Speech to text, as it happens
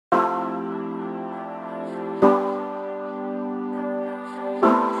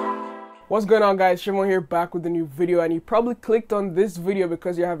What's going on, guys? Shevon here, back with a new video, and you probably clicked on this video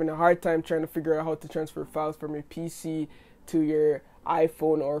because you're having a hard time trying to figure out how to transfer files from your PC to your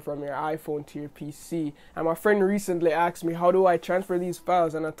iPhone or from your iPhone to your PC. And my friend recently asked me, how do I transfer these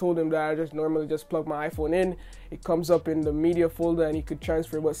files? And I told him that I normally just plug my iPhone in, it comes up in the media folder and you could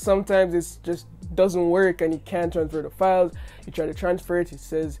transfer, but sometimes it just doesn't work and you can't transfer the files. You try to transfer it, it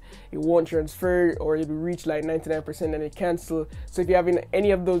says it won't transfer, or it'll reach like 99% and it cancel. So if you're having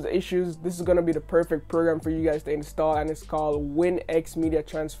any of those issues, this is going to be the perfect program for you guys to install, and it's called WinX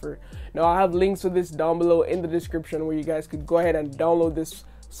MediaTrans. Now I have links to this down below in the description where you guys could go ahead and download this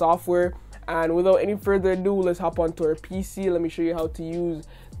software. And without any further ado, let's hop onto our PC. Let me show you how to use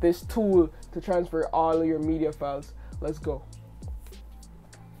this tool to transfer all of your media files. Let's go.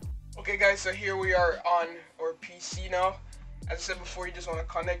 Okay guys, so here we are on our PC now. As I said before, you just want to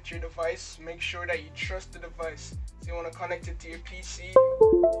connect your device. Make sure that you trust the device. So you want to connect it to your PC,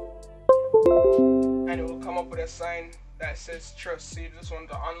 and it will come up with a sign that says trust. So you just want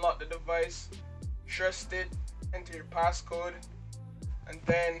to unlock the device, trust it, enter your passcode, and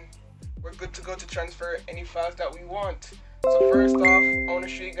then we're good to go to transfer any files that we want. So first off, I want to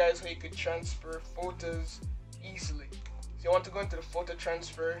show you guys how you could transfer photos easily. So you want to go into the photo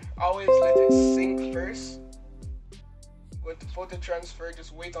transfer, always let it sync first. With the photo transfer,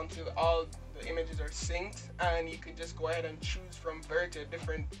 just wait until all the images are synced, and you can just go ahead and choose from variety of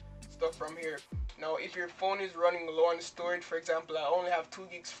different stuff from here. Now if your phone is running low on storage, for example, I only have 2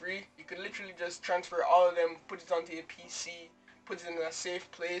 gigs free, you could literally just transfer all of them, put it onto your PC, put it in a safe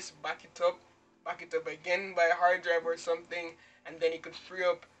place, back it up again by a hard drive or something, and then you could free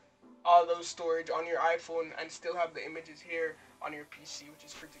up all those storage on your iPhone and still have the images here on your PC, which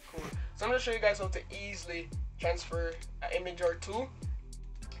is pretty cool. So I'm going to show you guys how to easily transfer an image or two.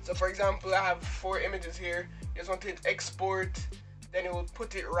 So for example, I have 4 images here. You just want to hit export, then it will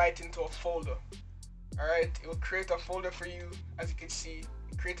put it right into a folder. Alright, it will create a folder for you. As you can see,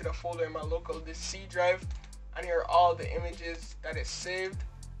 it created a folder in my local disk C drive, and here are all the images that it saved.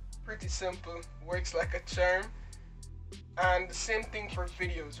 Pretty simple, works like a charm. And the same thing for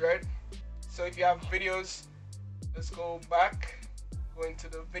videos, right? So if you have videos, let's go back, go into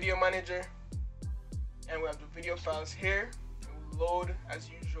the video manager, and we have the video files here. It will load as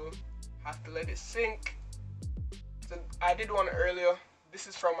usual, have to let it sync. So I did one earlier. This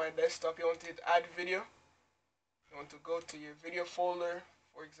is from my desktop. You want to hit add video. You want to go to your video folder.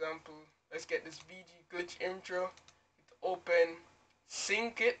 For example, let's get this VG glitch intro. Hit open,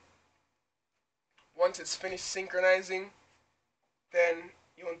 sync it. Once it's finished synchronizing, then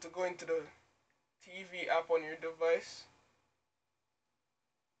you want to go into the TV app on your device,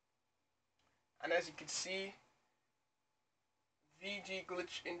 and as you can see, VG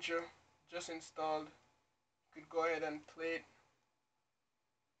glitch intro just installed. You could go ahead and play it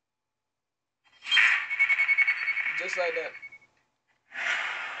just like that.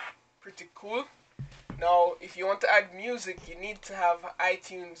 Pretty cool. Now if you want to add music, you need to have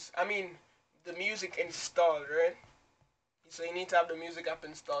the music installed, right? So you need to have the music app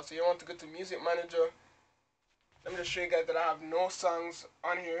installed. So you want to go to music manager. Let me just show you guys that I have no songs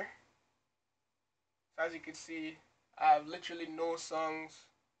on here. So as you can see, I have literally no songs,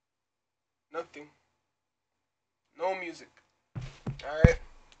 nothing, no music. Alright,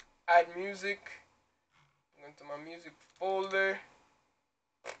 add music. Go into my music folder.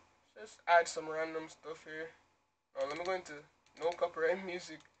 Just add some random stuff here. Now let me go into no copyright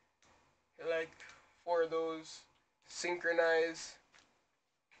music. Like 4 of those, synchronize,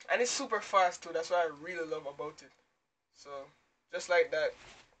 and it's super fast too. That's what I really love about it. So just like that,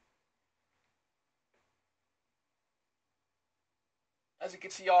 as you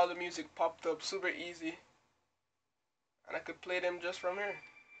can see, all the music popped up, super easy, and I could play them just from here.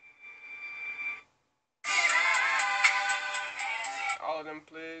 All of them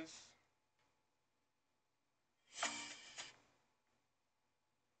plays.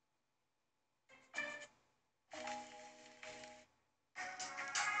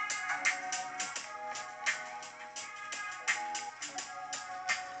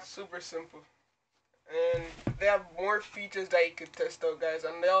 Super simple. And they have more features that you could test out, guys,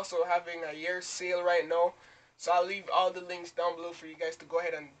 and they're also having a year sale right now, so I'll leave all the links down below for you guys to go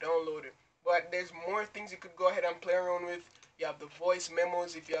ahead and download it. But there's more things you could go ahead and play around with. You have the voice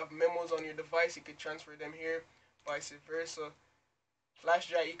memos. If you have memos on your device, you could transfer them here, vice versa. Flash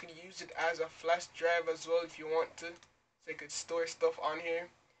drive, you could use it as a flash drive as well if you want to, so you could store stuff on here.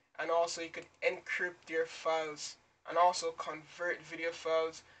 And also you could encrypt your files and also convert video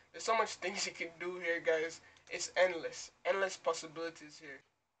files. There's so much things you can do here, guys. It's endless possibilities here.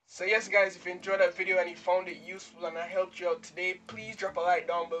 So yes guys, if you enjoyed that video and you found it useful and I helped you out today, please drop a like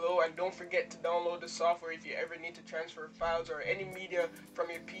down below and don't forget to download the software if you ever need to transfer files or any media from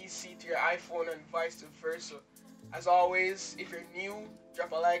your PC to your iPhone and vice versa. As always, if you're new,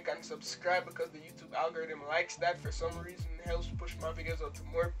 drop a like and subscribe because the YouTube algorithm likes that for some reason. It helps push my videos out to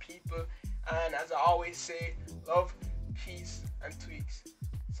more people. And as I always say, love, peace, and tweaks.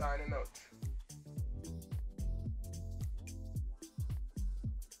 Signing out.